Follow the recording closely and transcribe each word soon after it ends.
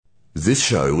This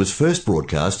show was first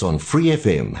broadcast on Free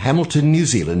FM, Hamilton, New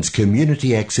Zealand's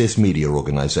community access media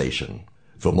organisation.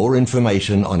 For more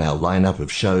information on our lineup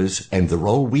of shows and the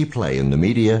role we play in the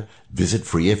media, visit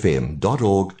freefm.org.nz.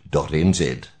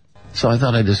 So I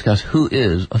thought I'd discuss who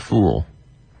is a fool.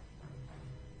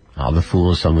 The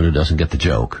fool is someone who doesn't get the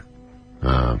joke.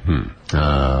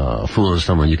 A fool is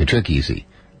someone you can trick easy.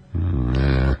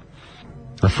 A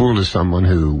fool is someone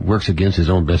who works against his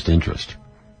own best interest.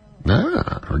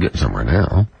 We're getting somewhere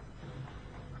now.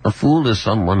 A fool is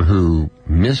someone who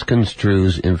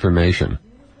misconstrues information,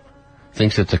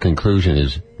 thinks that the conclusion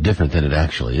is different than it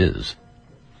actually is.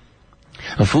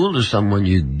 A fool is someone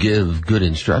you give good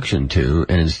instruction to,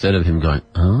 and instead of him going,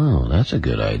 oh, that's a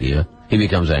good idea, he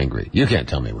becomes angry. You can't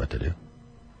tell me what to do.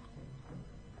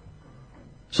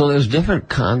 So there's different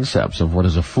concepts of what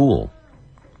is a fool.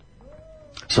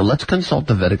 So let's consult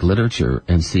the Vedic literature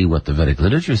and see what the Vedic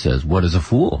literature says. What is a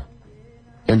fool?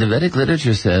 And the Vedic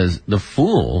literature says the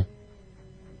fool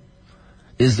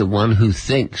is the one who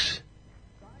thinks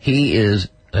he is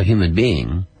a human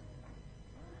being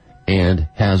and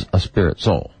has a spirit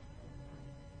soul.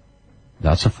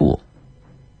 That's a fool.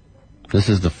 This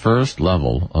is the first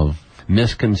level of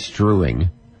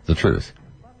misconstruing the truth.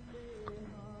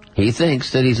 He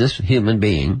thinks that he's this human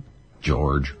being,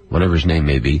 George, whatever his name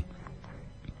may be,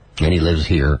 and he lives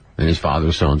here, and his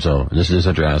father's so-and-so, and this is his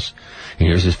address, and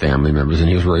here's his family members, and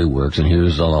here's where he works, and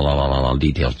here's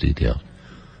details.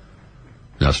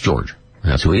 That's George.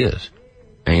 That's who he is.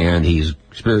 And he's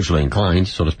spiritually inclined,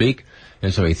 so to speak,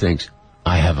 and so he thinks,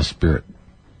 I have a spirit.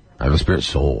 I have a spirit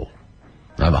soul.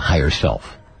 I have a higher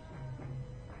self.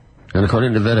 And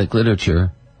according to Vedic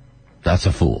literature, that's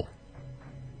a fool.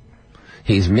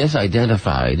 He's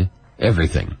misidentified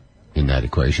everything in that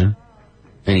equation,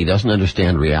 and he doesn't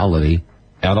understand reality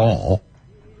at all,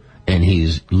 and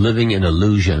he's living in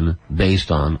illusion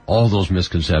based on all those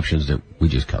misconceptions that we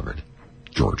just covered.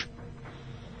 George.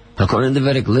 According to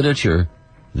Vedic literature,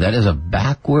 that is a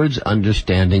backwards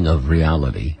understanding of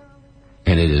reality,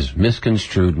 and it is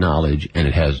misconstrued knowledge, and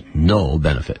it has no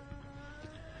benefit.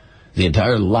 The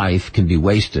entire life can be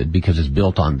wasted because it's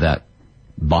built on that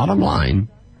bottom line,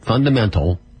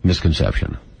 fundamental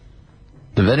misconception.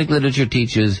 The Vedic literature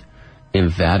teaches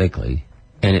emphatically,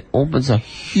 and it opens a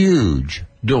huge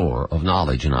door of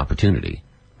knowledge and opportunity,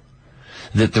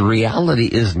 that the reality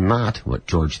is not what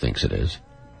George thinks it is.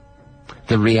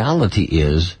 The reality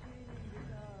is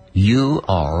you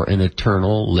are an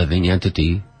eternal living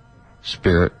entity,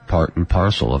 spirit, part and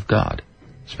parcel of God,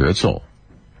 spirit, soul,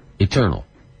 eternal.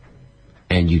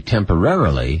 And you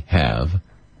temporarily have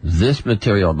this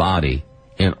material body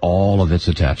and all of its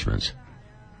attachments.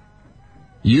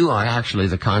 You are actually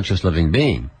the conscious living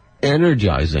being,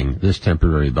 energizing this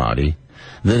temporary body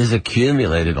that has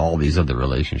accumulated all these other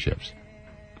relationships.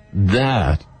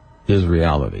 That is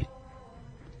reality.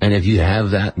 And if you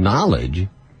have that knowledge,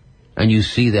 and you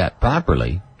see that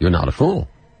properly, you're not a fool.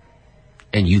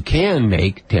 And you can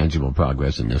make tangible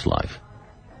progress in this life.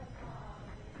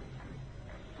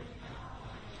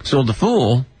 So the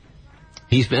fool,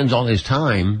 he spends all his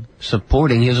time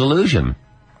supporting his illusion.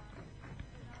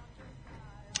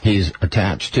 He's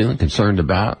attached to and concerned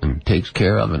about and takes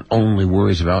care of and only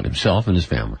worries about himself and his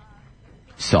family.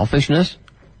 Selfishness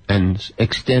and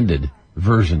extended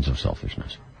versions of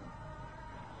selfishness.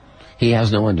 He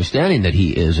has no understanding that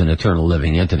he is an eternal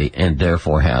living entity and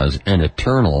therefore has an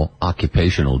eternal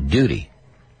occupational duty.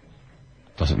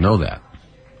 Doesn't know that.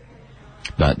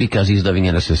 But because he's living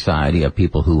in a society of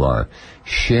people who are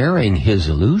sharing his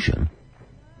illusion,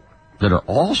 that are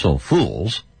also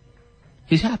fools,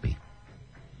 he's happy.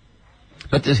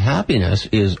 But this happiness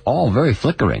is all very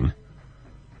flickering,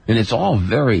 and it's all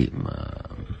very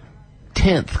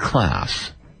 10th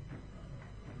class.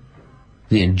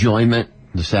 The enjoyment,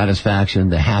 the satisfaction,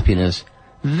 the happiness,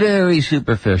 very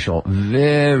superficial,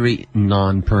 very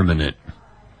non-permanent.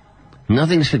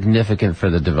 Nothing significant for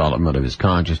the development of his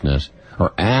consciousness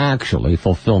or actually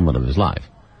fulfillment of his life.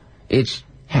 It's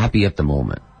happy at the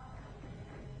moment.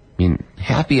 I mean,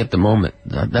 happy at the moment,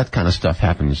 that kind of stuff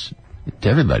happens to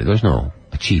everybody. There's no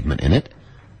achievement in it.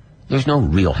 There's no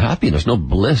real happiness, no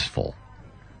blissful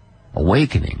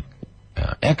awakening,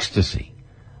 ecstasy,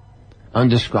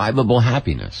 undescribable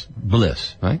happiness,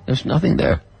 bliss, right? There's nothing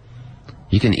there.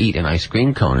 You can eat an ice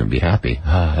cream cone and be happy.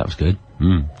 That was good.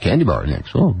 Candy bar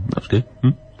next. Oh, that was good.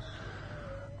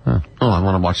 I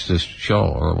want to watch this show,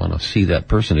 or I want to see that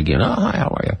person again. Oh, hi, how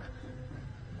are you?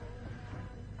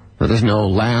 But there's no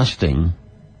lasting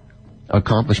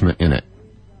accomplishment in it.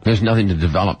 There's nothing to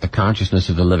develop the consciousness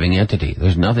of the living entity.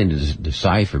 There's nothing to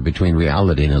decipher between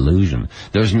reality and illusion.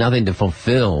 There's nothing to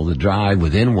fulfill the drive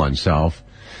within oneself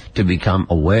to become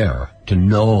aware, to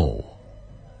know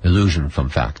illusion from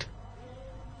fact.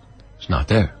 It's not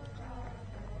there.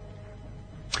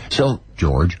 So,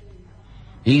 George,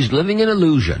 he's living in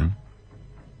illusion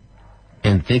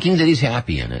and thinking that he's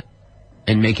happy in it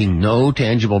and making no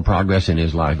tangible progress in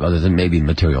his life other than maybe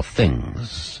material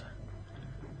things.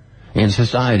 In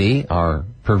society, our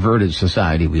perverted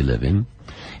society we live in,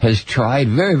 has tried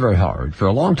very, very hard for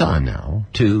a long time now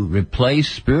to replace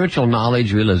spiritual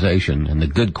knowledge, realization, and the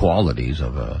good qualities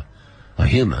of a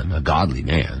human, a godly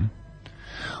man,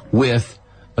 with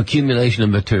accumulation of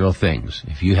material things.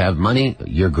 If you have money,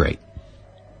 you're great.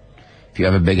 If you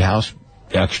have a big house,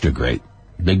 extra great.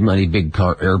 Big money, big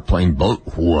car, airplane, boat,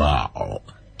 wow.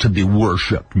 To be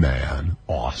worshipped, man.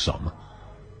 Awesome.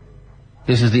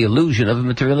 This is the illusion of a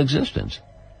material existence.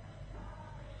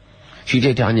 Sri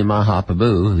Chaitanya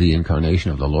Mahaprabhu, the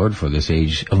incarnation of the Lord for this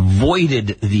age,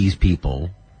 avoided these people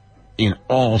in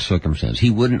all circumstances. He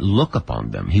wouldn't look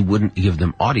upon them. He wouldn't give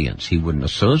them audience. He wouldn't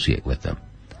associate with them.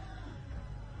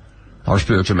 Our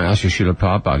spiritual master, Srila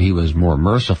Prabhupada, he was more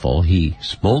merciful. He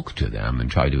spoke to them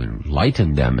and tried to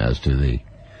enlighten them as to the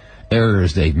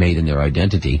errors they've made in their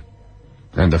identity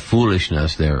and the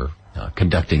foolishness they're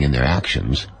conducting in their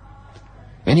actions.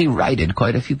 And he righted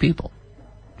quite a few people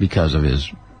because of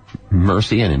his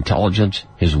mercy and intelligence,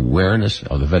 his awareness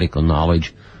of the Vedic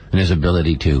knowledge, and his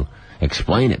ability to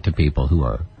explain it to people who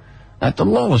are at the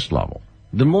lowest level.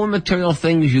 The more material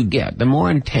things you get, the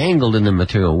more entangled in the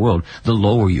material world, the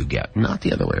lower you get, not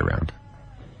the other way around.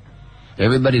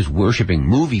 Everybody's worshiping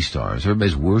movie stars.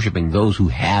 Everybody's worshiping those who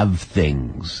have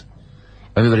things.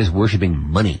 Everybody's worshiping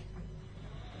money.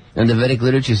 And the Vedic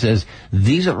literature says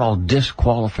these are all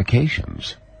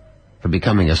disqualifications for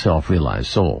becoming a self-realized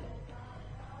soul.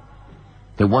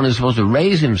 That one is supposed to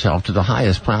raise himself to the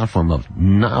highest platform of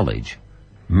knowledge,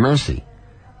 mercy,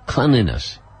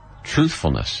 cleanliness,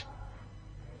 truthfulness.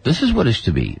 This is what is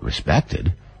to be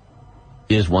respected.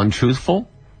 Is one truthful?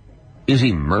 Is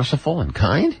he merciful and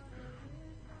kind?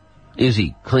 Is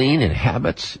he clean in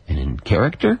habits and in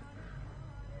character?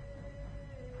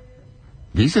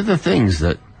 These are the things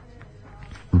that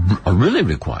are really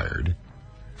required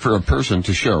for a person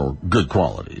to show good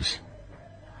qualities.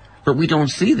 But we don't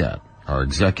see that. Our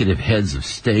executive heads of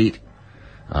state,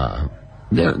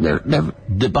 they're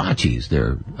debauchees,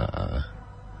 they're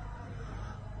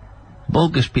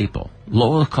bogus people,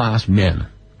 lower class men.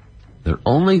 They're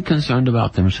only concerned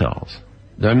about themselves.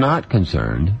 They're not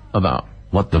concerned about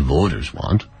what the voters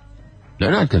want.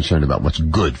 They're not concerned about what's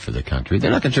good for the country.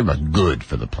 They're not concerned about good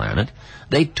for the planet.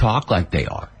 They talk like they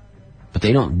are, but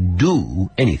they don't do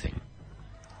anything.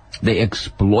 They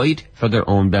exploit for their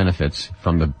own benefits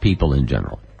from the people in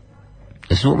general.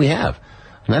 This is what we have.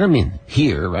 And I don't mean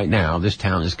here, right now, this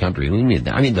town, this country. I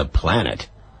mean the planet.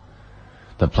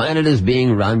 The planet is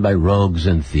being run by rogues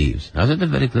and thieves. That's what the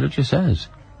Vedic literature says.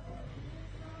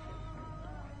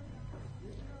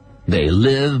 They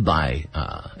live by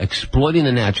exploiting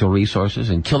the natural resources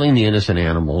and killing the innocent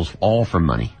animals, all for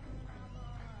money.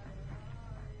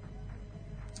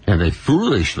 And they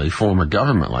foolishly form a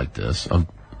government like this of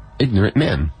ignorant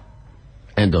men.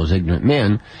 And those ignorant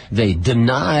men, they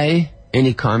deny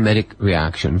any karmic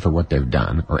reaction for what they've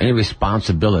done or any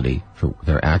responsibility for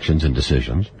their actions and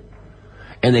decisions.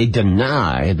 And they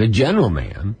deny the general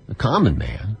man, the common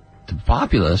man, the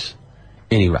populace,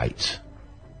 any rights.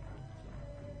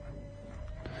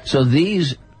 So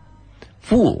these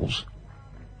fools,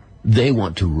 they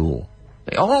want to rule.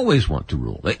 They always want to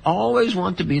rule. They always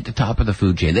want to be at the top of the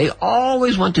food chain. They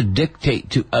always want to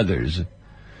dictate to others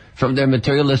from their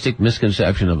materialistic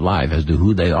misconception of life as to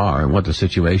who they are and what the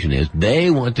situation is. They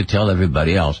want to tell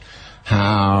everybody else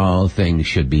how things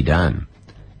should be done.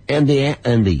 And the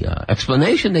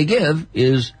explanation they give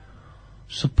is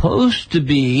supposed to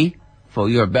be for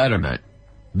your betterment,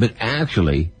 but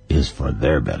actually is for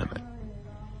their betterment.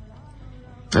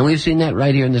 And we've seen that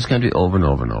right here in this country over and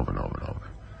over and over and over and over.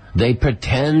 They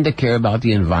pretend to care about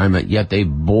the environment, yet they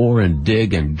bore and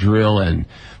dig and drill and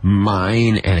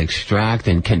mine and extract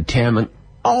and contaminate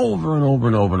over and over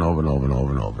and over and over and over and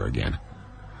over and over again.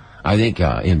 I think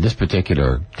in this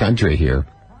particular country here,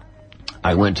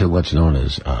 I went to what's known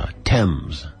as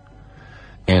Thames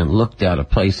and looked at a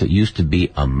place that used to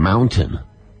be a mountain.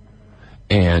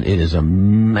 And it is a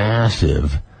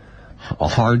massive,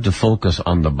 hard to focus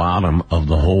on the bottom of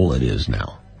the hole it is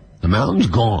now. The mountain's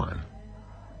gone.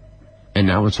 And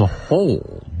now it's a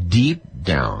hole deep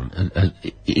down,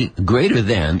 greater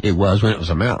than it was when it was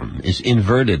a mountain. It's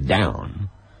inverted down,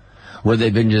 where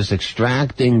they've been just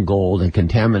extracting gold and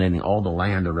contaminating all the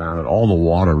land around it, all the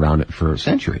water around it for a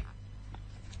century,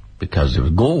 because there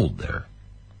was gold there.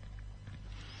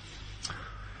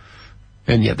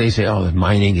 And yet they say, oh,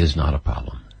 mining is not a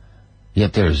problem.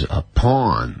 Yet there's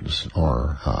ponds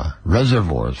or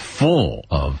reservoirs full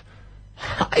of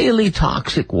highly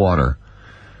toxic water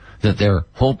that they're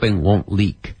hoping won't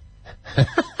leak.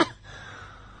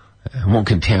 Won't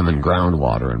contaminate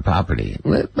groundwater and property.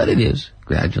 But it is,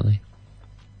 gradually.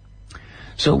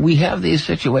 So we have these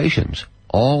situations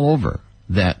all over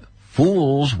that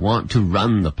fools want to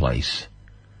run the place.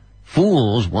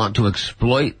 Fools want to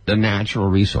exploit the natural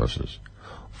resources.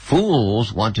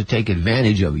 Fools want to take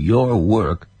advantage of your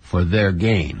work for their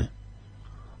gain.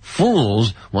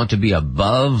 Fools want to be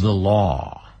above the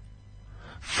law.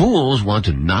 Fools want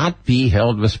to not be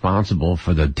held responsible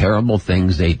for the terrible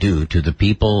things they do to the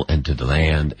people and to the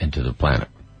land and to the planet.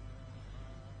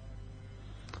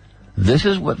 This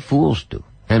is what fools do.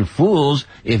 And fools,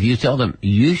 if you tell them,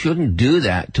 you shouldn't do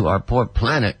that to our poor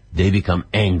planet, they become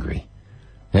angry.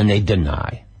 And they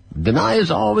deny. Deny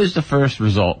is always the first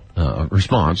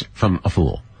response from a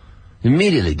fool.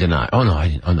 Immediately deny. Oh no, I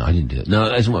didn't do that. No,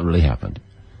 that isn't what really happened.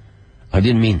 I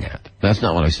didn't mean that. That's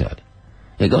not what I said.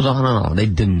 It goes on and on. They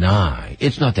deny.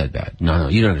 It's not that bad. No,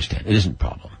 you don't understand. It isn't a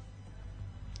problem.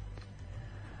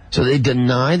 So they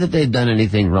deny that they've done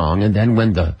anything wrong, and then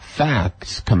when the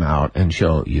facts come out and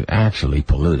show you actually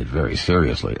polluted very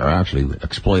seriously, or actually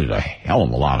exploited a hell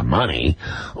of a lot of money,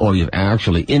 or you've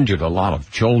actually injured a lot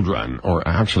of children, or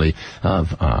actually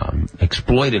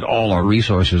exploited all our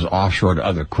resources offshore to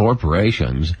other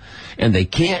corporations, and they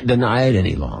can't deny it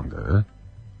any longer,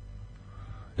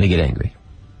 they get angry.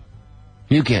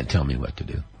 You can't tell me what to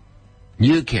do.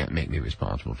 You can't make me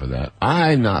responsible for that.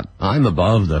 I'm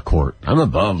above the court. I'm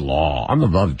above law. I'm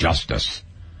above justice.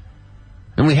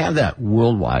 And we have that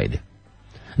worldwide.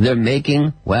 They're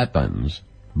making weapons,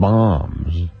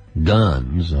 bombs,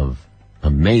 guns of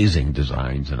amazing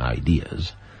designs and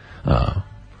ideas.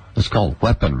 It's called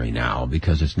weaponry now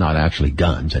because it's not actually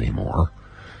guns anymore.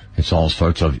 It's all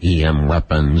sorts of EM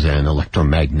weapons and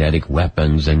electromagnetic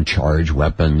weapons and charge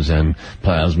weapons and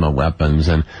plasma weapons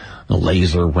and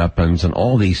laser weapons and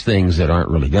all these things that aren't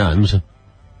really guns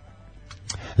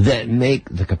that make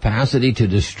the capacity to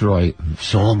destroy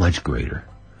so much greater.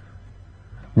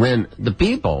 When the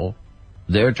people,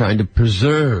 they're trying to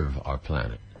preserve our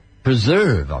planet,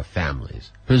 preserve our families,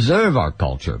 preserve our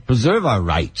culture, preserve our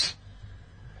rights.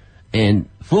 And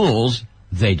fools,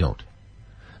 they don't.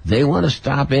 They want to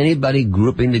stop anybody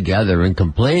grouping together and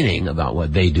complaining about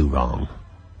what they do wrong.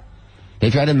 They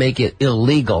try to make it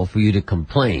illegal for you to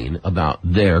complain about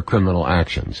their criminal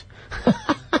actions.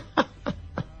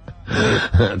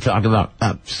 Talk about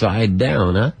upside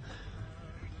down, huh?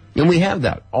 And we have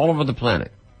that all over the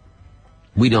planet.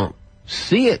 We don't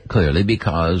see it clearly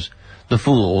because the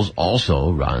fools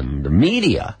also run the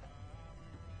media.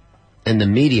 And the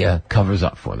media covers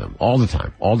up for them all the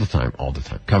time.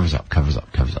 Covers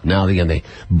up. Now again, they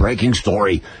breaking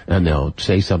story, and they'll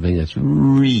say something that's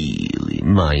really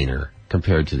minor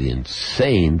compared to the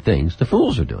insane things the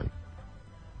fools are doing.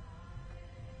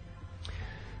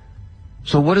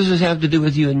 So what does this have to do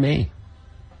with you and me?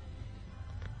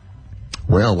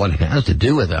 Well, what it has to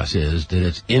do with us is that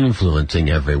it's influencing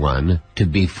everyone to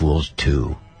be fools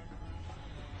too.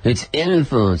 It's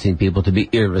influencing people to be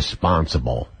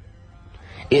irresponsible.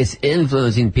 It's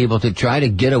influencing people to try to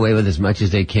get away with as much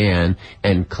as they can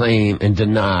and claim and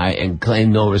deny and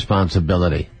claim no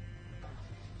responsibility.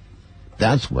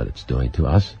 That's what it's doing to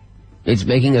us. It's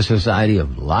making a society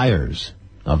of liars,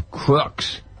 of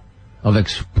crooks, of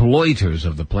exploiters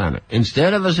of the planet,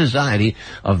 instead of a society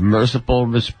of merciful,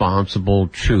 responsible,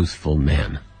 truthful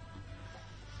men.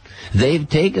 They've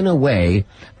taken away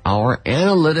our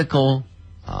analytical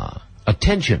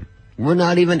attention. We're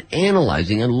not even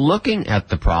analyzing and looking at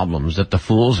the problems that the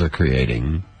fools are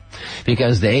creating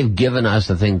because they've given us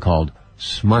a thing called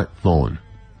smartphone.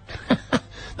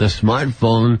 The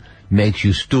smartphone makes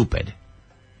you stupid.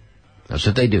 That's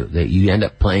what they do. You end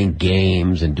up playing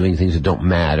games and doing things that don't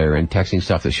matter and texting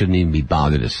stuff that shouldn't even be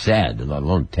bothered to said, let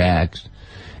alone text.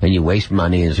 And you waste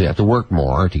money, and so you have to work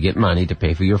more to get money to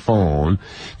pay for your phone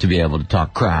to be able to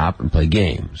talk crap and play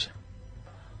games.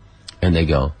 And they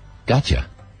go, gotcha.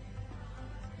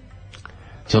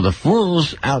 So the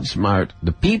fools outsmart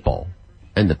the people,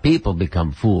 and the people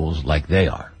become fools like they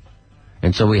are.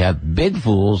 And so we have big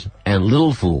fools and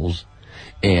little fools,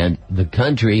 and the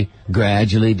country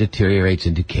gradually deteriorates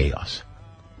into chaos.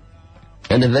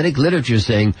 And the Vedic literature is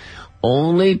saying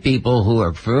only people who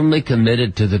are firmly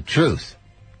committed to the truth,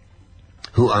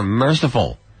 who are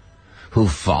merciful, who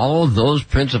follow those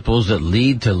principles that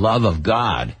lead to love of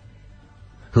God,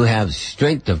 who have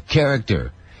strength of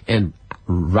character and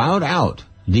rout out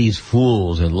these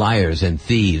fools and liars and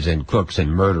thieves and crooks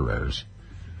and murderers,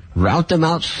 rout them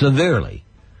out severely.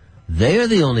 They're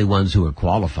the only ones who are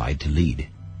qualified to lead.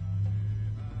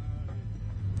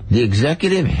 The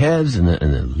executive heads and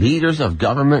the leaders of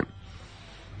government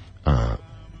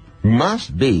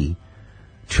must be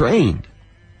trained.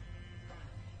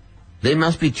 They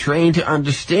must be trained to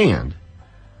understand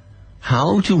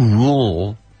how to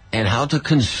rule and how to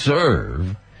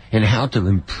conserve and how to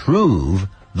improve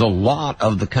the lot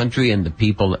of the country and the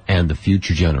people and the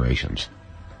future generations.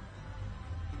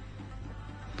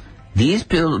 These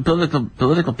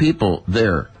political people,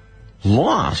 they're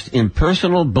lost in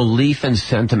personal belief and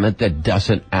sentiment that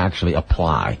doesn't actually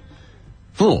apply.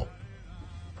 Fool.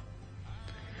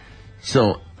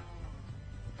 So,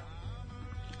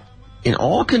 in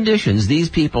all conditions, these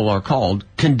people are called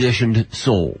conditioned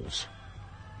souls.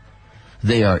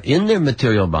 They are in their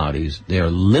material bodies. They are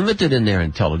limited in their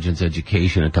intelligence,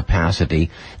 education, and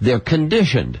capacity. They're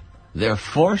conditioned. They're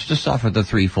forced to suffer the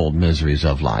threefold miseries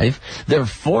of life. They're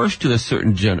forced to a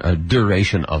certain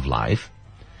duration of life.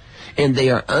 And they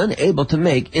are unable to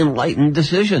make enlightened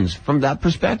decisions from that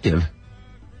perspective.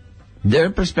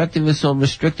 Their perspective is so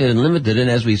restricted and limited, and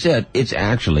as we said, it's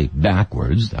actually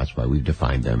backwards. That's why we've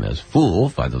defined them as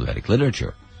fools by the Vedic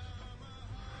literature.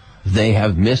 They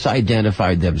have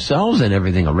misidentified themselves and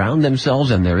everything around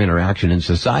themselves and their interaction in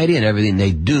society and everything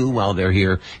they do while they're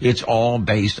here. It's all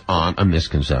based on a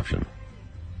misconception.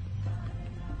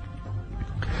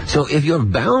 So if you're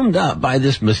bound up by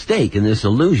this mistake and this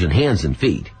illusion, hands and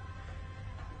feet,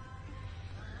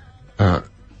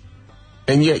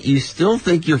 and yet you still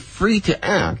think you're free to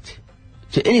act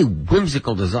to any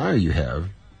whimsical desire you have,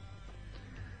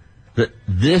 that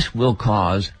this will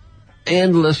cause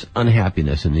endless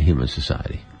unhappiness in the human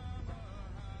society.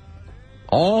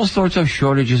 All sorts of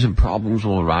shortages and problems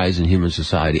will arise in human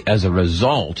society as a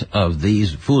result of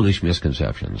these foolish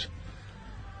misconceptions,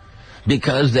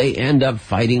 because they end up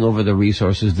fighting over the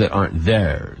resources that aren't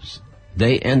theirs.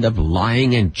 They end up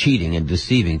lying and cheating and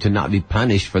deceiving to not be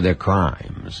punished for their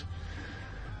crimes.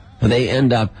 They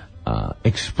end up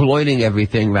exploiting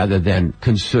everything rather than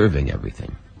conserving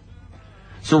everything.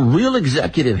 So real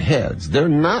executive heads, they're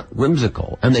not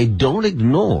whimsical, and they don't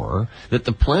ignore that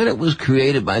the planet was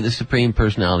created by the Supreme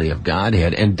Personality of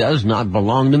Godhead and does not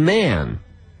belong to man.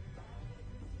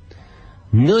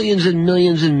 Millions and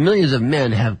millions and millions of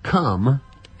men have come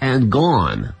and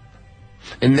gone.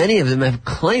 And many of them have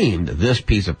claimed this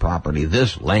piece of property,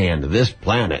 this land, this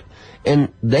planet.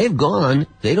 And they've gone,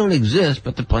 they don't exist,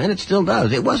 but the planet still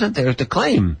does. It wasn't theirs to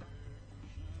claim.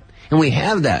 And we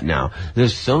have that now.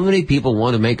 There's so many people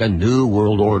want to make a new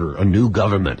world order, a new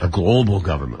government, a global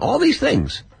government, all these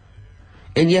things.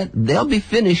 And yet they'll be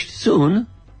finished soon.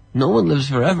 No one lives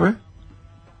forever.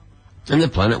 And the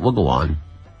planet will go on.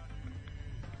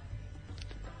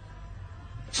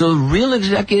 So the real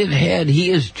executive head, he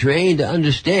is trained to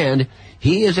understand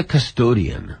he is a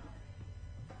custodian.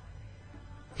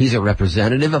 He's a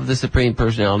representative of the Supreme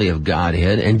Personality of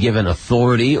Godhead and given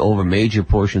authority over major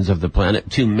portions of the planet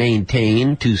to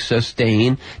maintain, to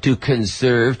sustain, to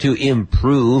conserve, to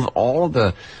improve all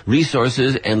the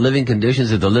resources and living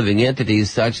conditions of the living entities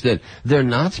such that they're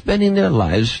not spending their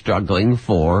lives struggling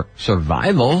for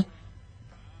survival.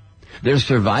 Their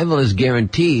survival is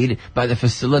guaranteed by the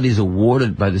facilities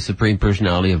awarded by the Supreme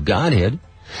Personality of Godhead,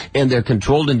 and they're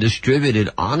controlled and distributed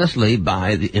honestly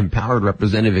by the empowered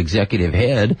representative executive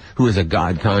head, who is a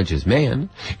God-conscious man,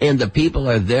 and the people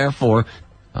are therefore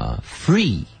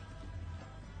free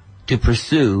to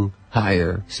pursue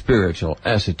higher spiritual,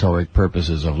 esoteric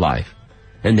purposes of life.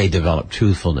 And they develop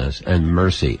truthfulness and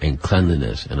mercy and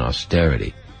cleanliness and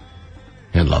austerity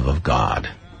and love of God.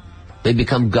 They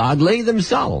become godly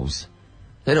themselves.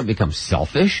 They don't become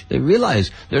selfish. They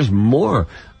realize there's more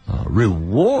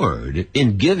reward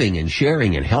in giving and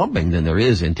sharing and helping than there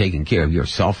is in taking care of your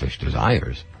selfish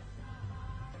desires.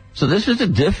 So this is the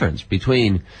difference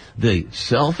between the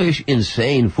selfish,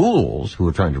 insane fools who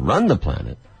are trying to run the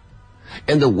planet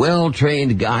and the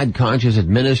well-trained, God-conscious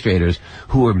administrators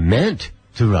who are meant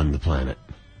to run the planet.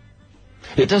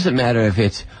 It doesn't matter if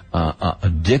it's a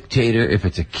dictator, if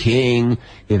it's a king,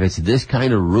 if it's this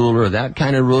kind of ruler or that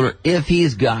kind of ruler, if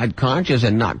he's God-conscious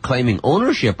and not claiming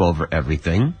ownership over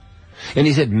everything, and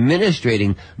he's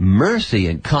administrating mercy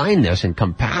and kindness and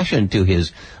compassion to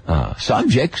his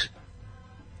subjects,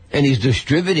 and he's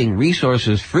distributing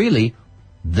resources freely,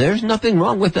 there's nothing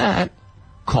wrong with that.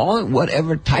 Call it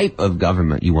whatever type of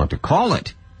government you want to call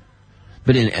it.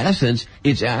 But in essence,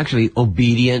 it's actually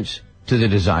obedience to the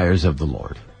desires of the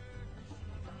Lord.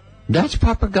 That's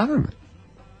proper government.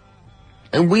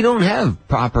 And we don't have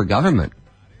proper government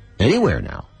anywhere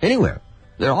now. Anywhere.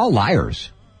 They're all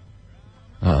liars.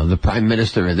 the prime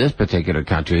minister in this particular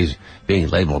country is being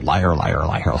labeled liar, liar,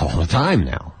 liar all the time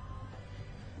now.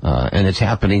 And it's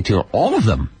happening to all of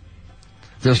them.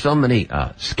 There's so many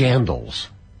scandals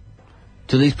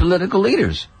to these political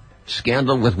leaders.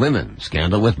 Scandal with women,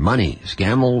 scandal with money,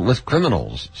 scandal with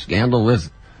criminals, scandal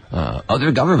with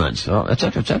other governments,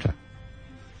 etc., etc.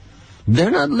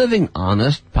 They're not living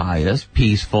honest, pious,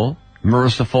 peaceful,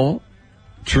 merciful,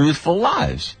 truthful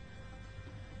lives.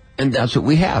 And that's what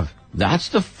we have. That's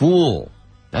the fool.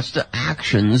 That's the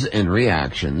actions and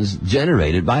reactions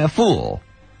generated by a fool.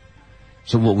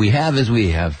 So what we have is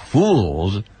we have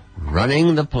fools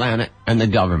running the planet and the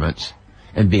governments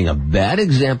and being a bad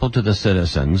example to the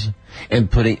citizens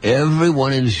and putting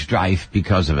everyone in strife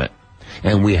because of it.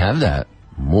 And we have that.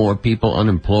 More people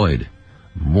unemployed.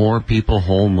 More people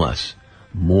homeless.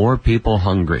 More people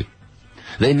hungry.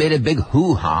 They made a big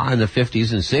hoo-ha in the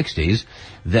 50s and 60s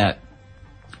that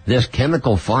this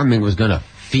chemical farming was going to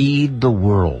feed the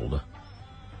world.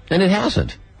 And it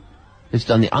hasn't. It's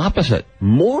done the opposite.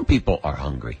 More people are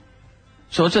hungry.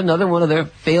 So it's another one of their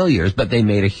failures, but they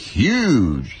made a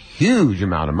huge, huge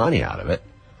amount of money out of it.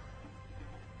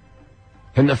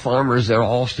 And the farmers, they're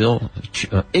all still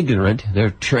ignorant.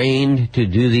 They're trained to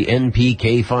do the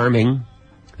NPK farming.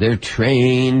 They're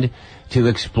trained to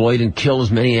exploit and kill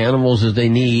as many animals as they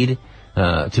need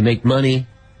to make money.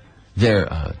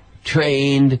 They're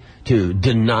trained to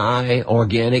deny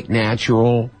organic,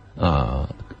 natural,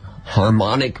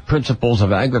 harmonic principles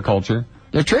of agriculture.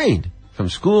 They're trained from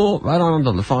school right on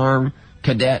to the farm,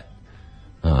 cadet,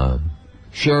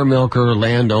 share milker,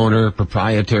 landowner,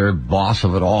 proprietor, boss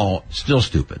of it all, still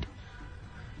stupid.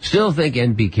 Still think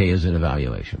NPK is an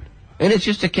evaluation. And it's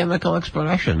just a chemical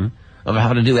expression of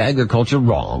how to do agriculture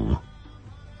wrong.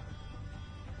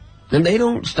 And they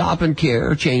don't stop and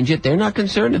care or change it. They're not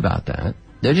concerned about that.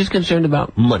 They're just concerned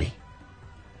about money.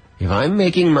 If I'm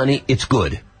making money, it's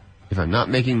good. If I'm not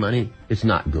making money, it's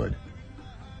not good.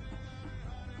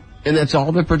 And that's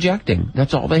all they're projecting.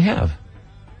 That's all they have.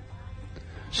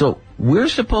 So we're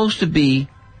supposed to be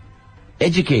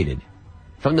educated.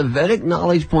 From the Vedic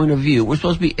knowledge point of view, we're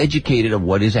supposed to be educated on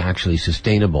what is actually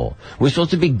sustainable. We're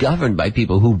supposed to be governed by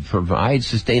people who provide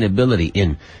sustainability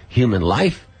in human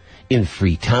life, in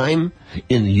free time,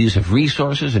 in the use of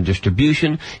resources and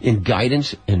distribution, in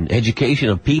guidance and education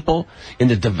of people, in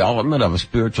the development of a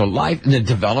spiritual life, in the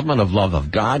development of love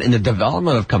of God, in the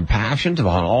development of compassion to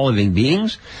all living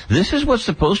beings. This is what's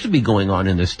supposed to be going on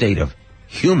in the state of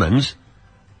humans.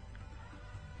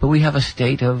 But we have a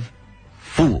state of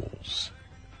fools.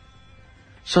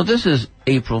 So this is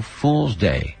April Fool's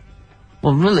Day.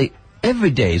 Well, really,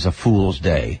 every day is a fool's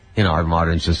day in our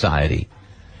modern society.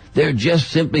 They're just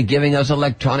simply giving us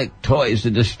electronic toys to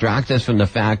distract us from the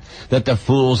fact that the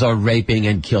fools are raping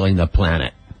and killing the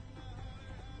planet.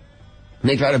 And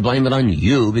they try to blame it on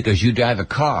you because you drive a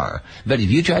car. But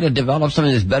if you try to develop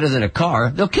something that's better than a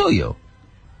car, they'll kill you.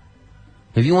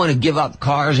 If you want to give up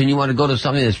cars and you want to go to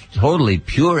something that's totally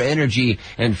pure energy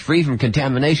and free from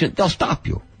contamination, they'll stop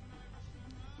you.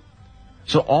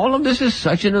 So all of this is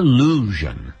such an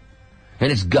illusion.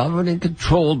 And it's governed and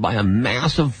controlled by a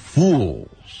mass of fools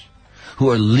who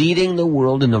are leading the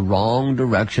world in the wrong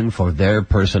direction for their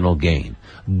personal gain.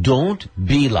 Don't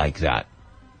be like that.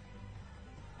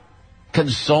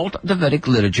 Consult the Vedic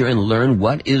literature and learn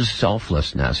what is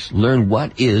selflessness. Learn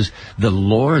what is the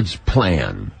Lord's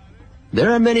plan.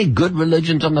 There are many good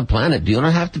religions on the planet. You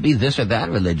don't have to be this or that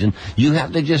religion. You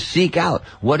have to just seek out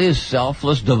what is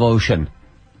selfless devotion.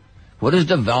 What is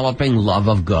developing love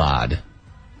of God.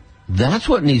 That's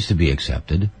what needs to be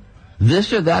accepted.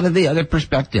 This or that or the other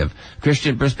perspective.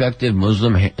 Christian perspective,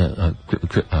 Muslim,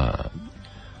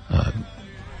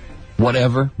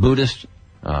 whatever, Buddhist,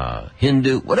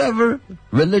 Hindu, whatever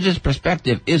religious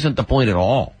perspective isn't the point at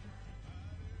all.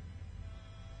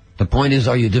 The point is,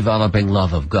 are you developing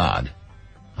love of God?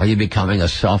 Are you becoming a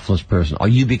selfless person? Are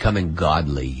you becoming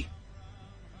godly?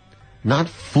 Not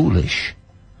foolish.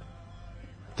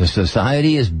 The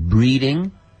society is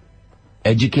breeding,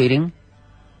 educating,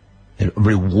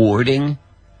 rewarding,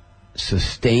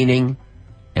 sustaining,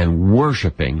 and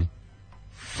worshiping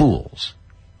fools.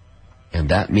 And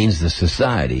that means the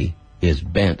society is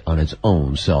bent on its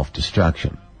own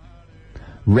self-destruction.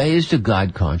 Raised to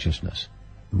God consciousness,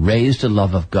 raised to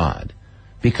love of God,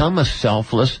 become a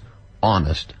selfless,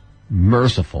 honest,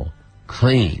 merciful,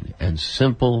 clean, and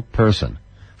simple person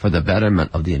for the betterment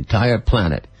of the entire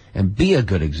planet, and be a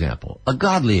good example, a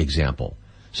godly example.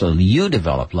 So you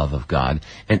develop love of God,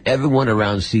 and everyone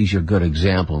around sees your good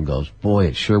example and goes, boy,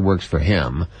 it sure works for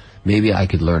him. Maybe I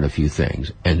could learn a few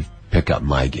things and pick up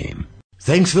my game.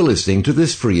 Thanks for listening to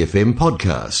this Free FM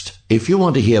podcast. If you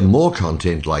want to hear more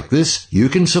content like this, you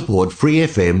can support Free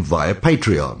FM via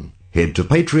Patreon. Head to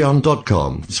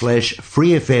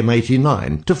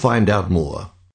patreon.com/freefm89 to find out more.